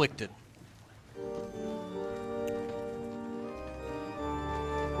 and Afflicted.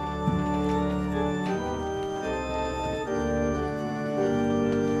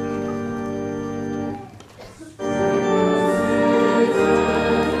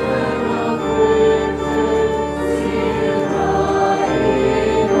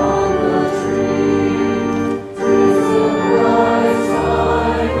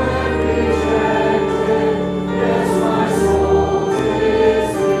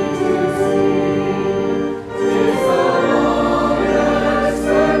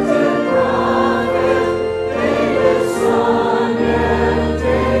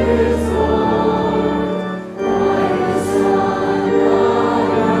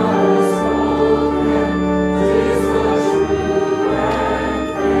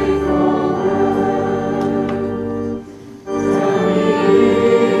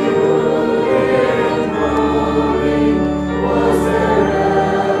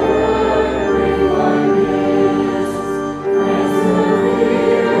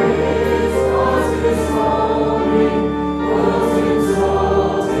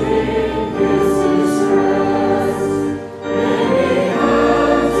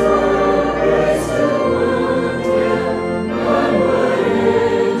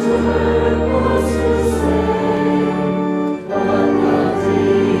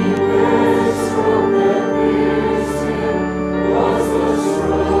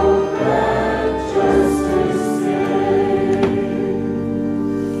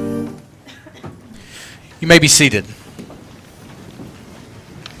 You may be seated.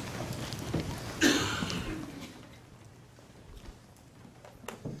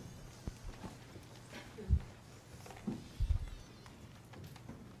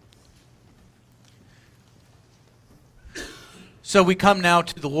 So we come now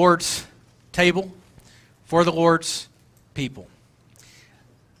to the Lord's table for the Lord's people.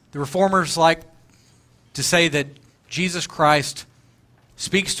 The Reformers like to say that Jesus Christ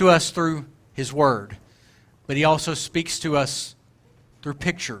speaks to us through His Word, but He also speaks to us through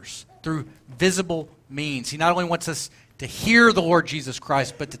pictures, through visible means. He not only wants us to hear the Lord Jesus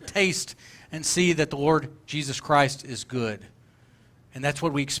Christ, but to taste and see that the Lord Jesus Christ is good. And that's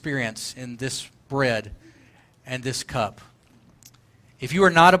what we experience in this bread and this cup. If you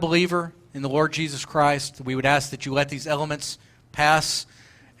are not a believer in the Lord Jesus Christ, we would ask that you let these elements pass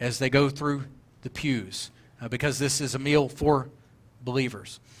as they go through the pews, because this is a meal for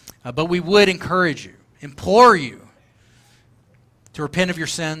believers. But we would encourage you, implore you, to repent of your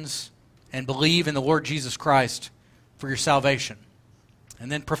sins and believe in the Lord Jesus Christ for your salvation.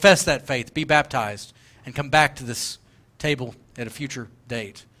 And then profess that faith, be baptized, and come back to this table at a future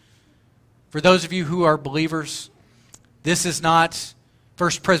date. For those of you who are believers, This is not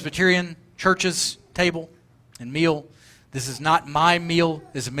First Presbyterian Church's table and meal. This is not my meal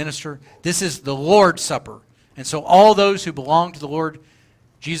as a minister. This is the Lord's Supper. And so all those who belong to the Lord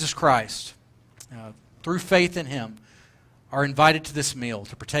Jesus Christ, through faith in Him, are invited to this meal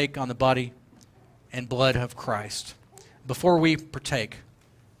to partake on the body and blood of Christ. Before we partake,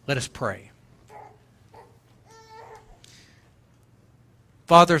 let us pray.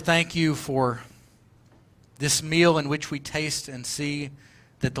 Father, thank you for this meal in which we taste and see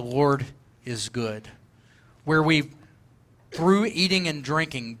that the Lord is good, where we, through eating and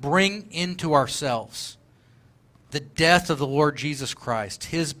drinking, bring into ourselves the death of the Lord Jesus Christ,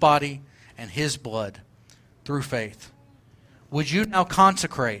 His body and His blood, through faith. Would you now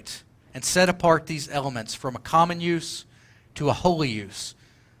consecrate and set apart these elements from a common use to a holy use,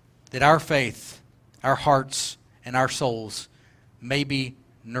 that our faith, our hearts, and our souls may be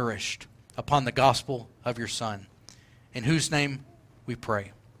nourished upon the gospel of your Son, in whose name we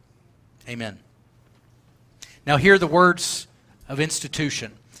pray. Amen. Now hear the words of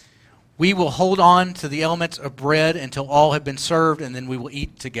institution. We will hold on to the elements of bread until all have been served, and then we will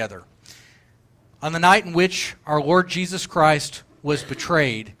eat together. On the night in which our Lord Jesus Christ was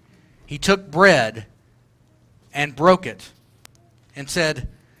betrayed, He took bread and broke it and said,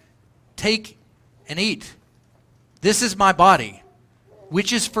 "Take and eat. This is my body,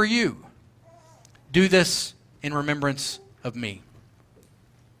 which is for you. Do this in remembrance of me."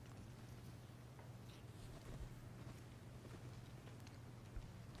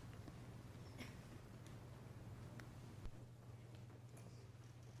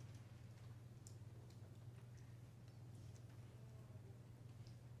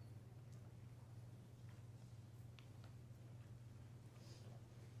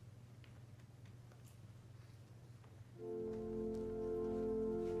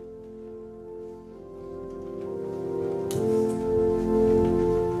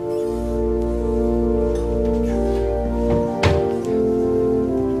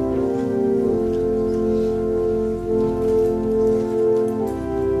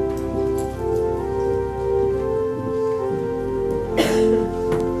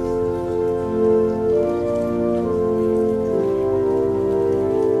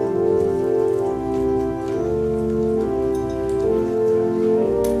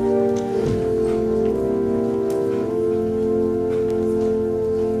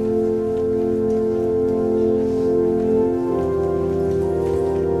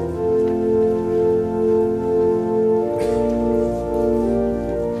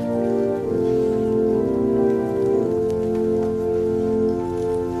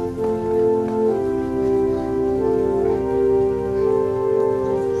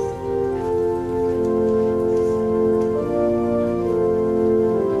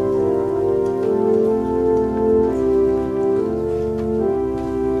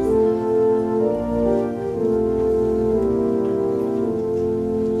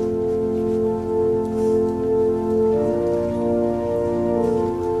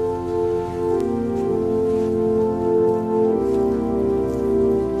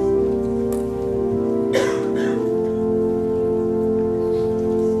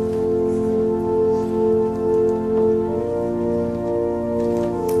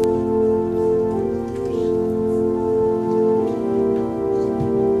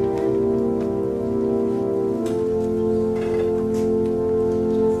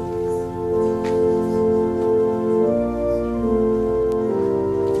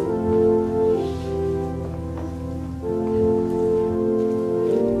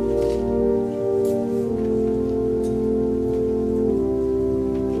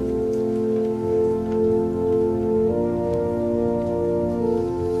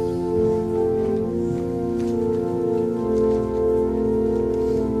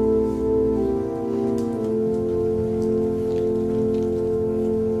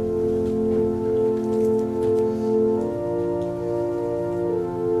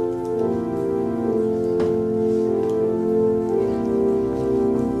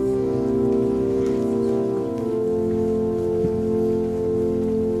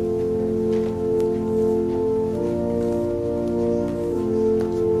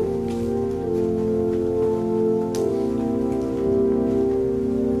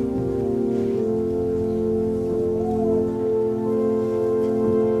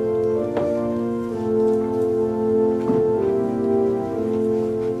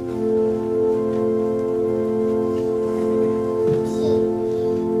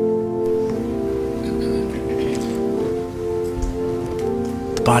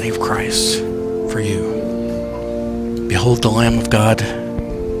 Body of Christ for you. Behold the Lamb of God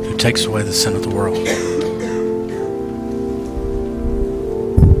who takes away the sin of the world.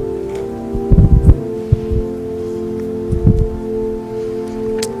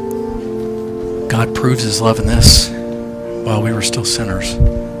 God proves his love in this. While we were still sinners,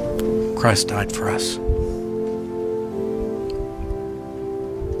 Christ died for us.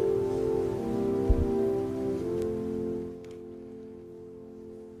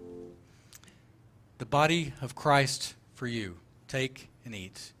 The body of Christ for you. Take and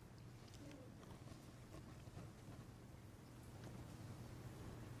eat.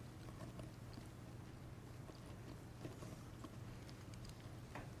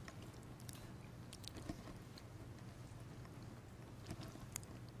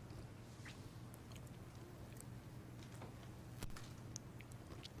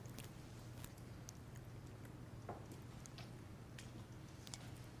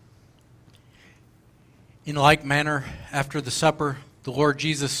 In like manner, after the supper, the Lord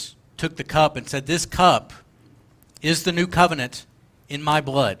Jesus took the cup and said, "This cup is the new covenant in my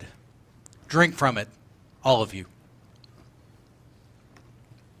blood. Drink from it, all of you."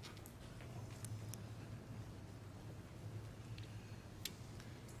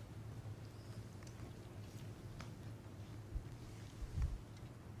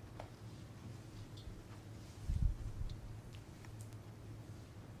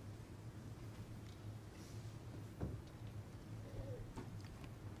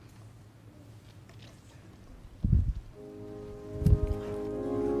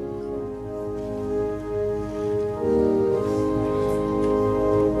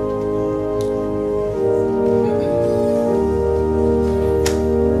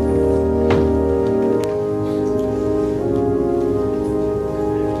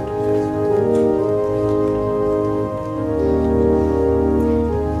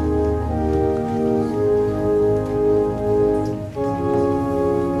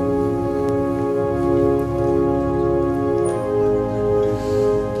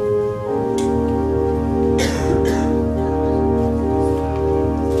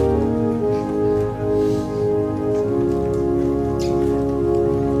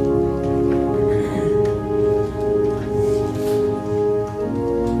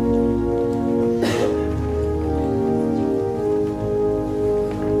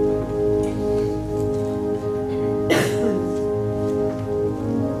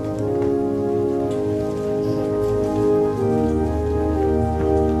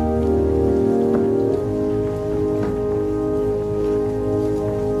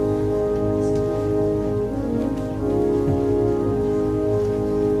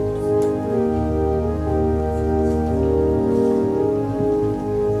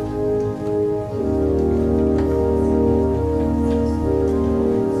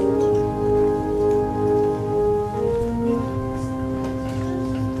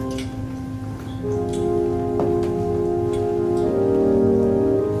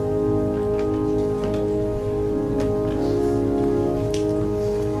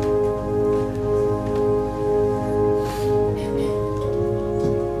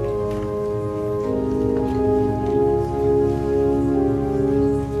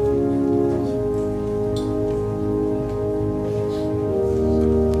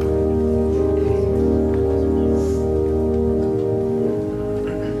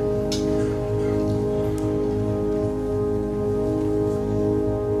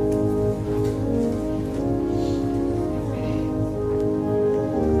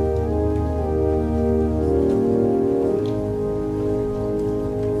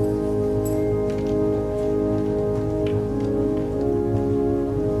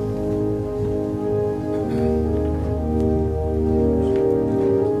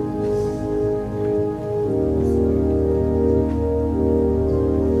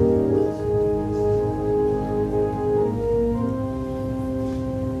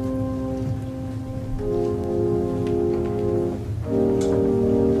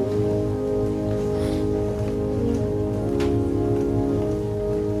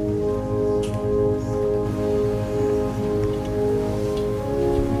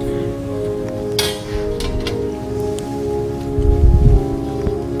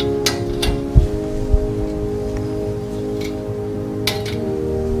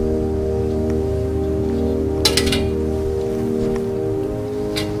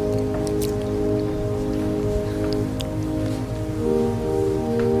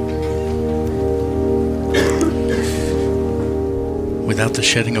 Without the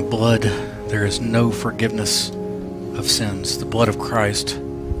shedding of blood, there is no forgiveness of sins. The blood of Christ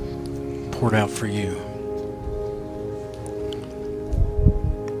poured out for you.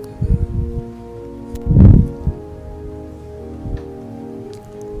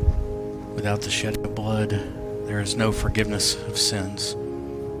 Without the shedding of blood, there is no forgiveness of sins.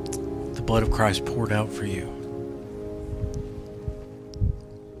 The blood of Christ poured out for you.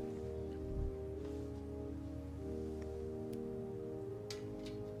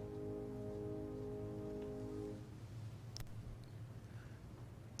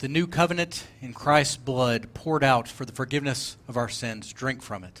 the new covenant in Christ's blood poured out for the forgiveness of our sins. Drink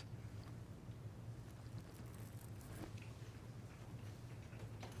from it.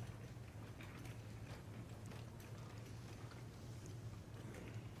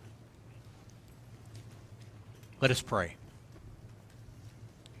 Let us pray.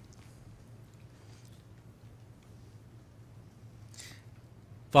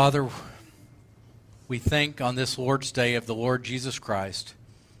 Father, we think on this Lord's Day of the Lord Jesus Christ,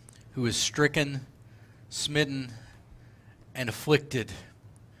 who is stricken, smitten, and afflicted,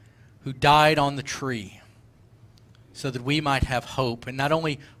 who died on the tree so that we might have hope, and not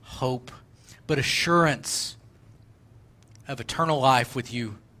only hope, but assurance of eternal life with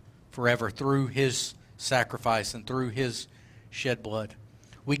you forever through his sacrifice and through his shed blood.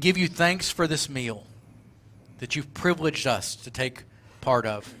 We give you thanks for this meal that you've privileged us to take part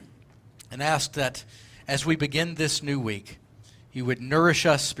of, and ask that as we begin this new week, you would nourish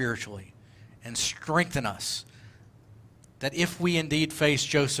us spiritually and strengthen us, that if we indeed face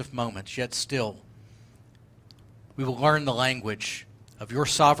Joseph moments, yet still we will learn the language of your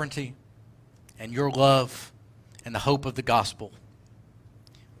sovereignty and your love and the hope of the gospel.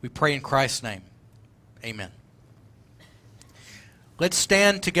 We pray in Christ's name. Amen. Let's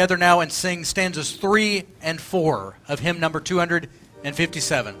stand together now and sing stanzas 3 and 4 of hymn number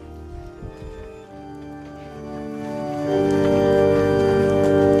 257.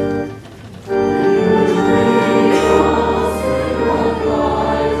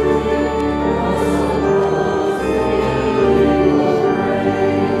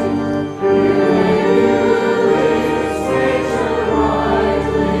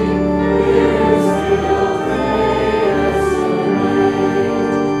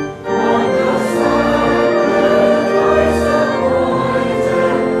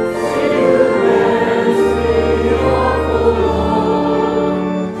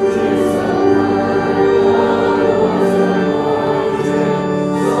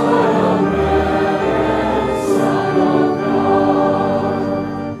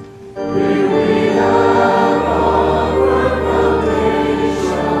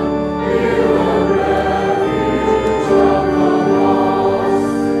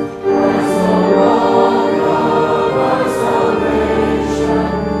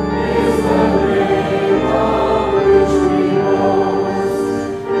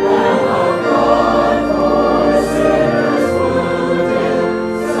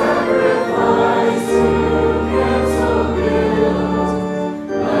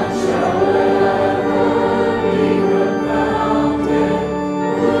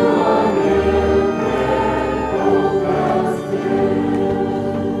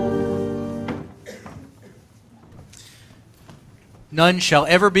 None shall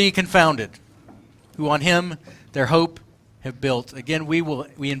ever be confounded, who on him their hope have built. Again,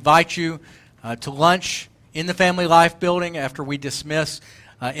 we invite you to lunch in the Family Life building after we dismiss.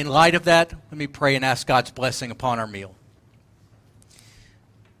 In light of that, let me pray and ask God's blessing upon our meal.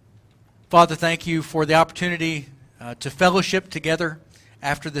 Father, thank you for the opportunity to fellowship together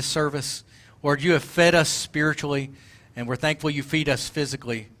after this service. Lord, you have fed us spiritually, and we're thankful you feed us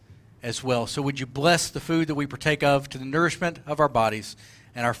physically as well. So would you bless the food that we partake of to the nourishment of our bodies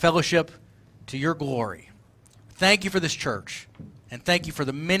and our fellowship to your glory. Thank you for this church, and thank you for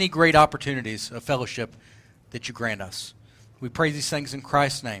the many great opportunities of fellowship that you grant us. We pray these things in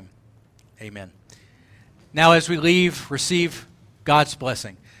Christ's name. Amen. Now as we leave, receive God's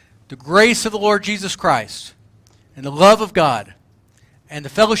blessing. The grace of the Lord Jesus Christ and the love of God and the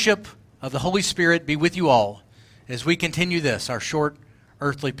fellowship of the Holy Spirit be with you all as we continue this, our short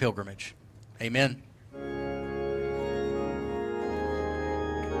earthly pilgrimage. Amen.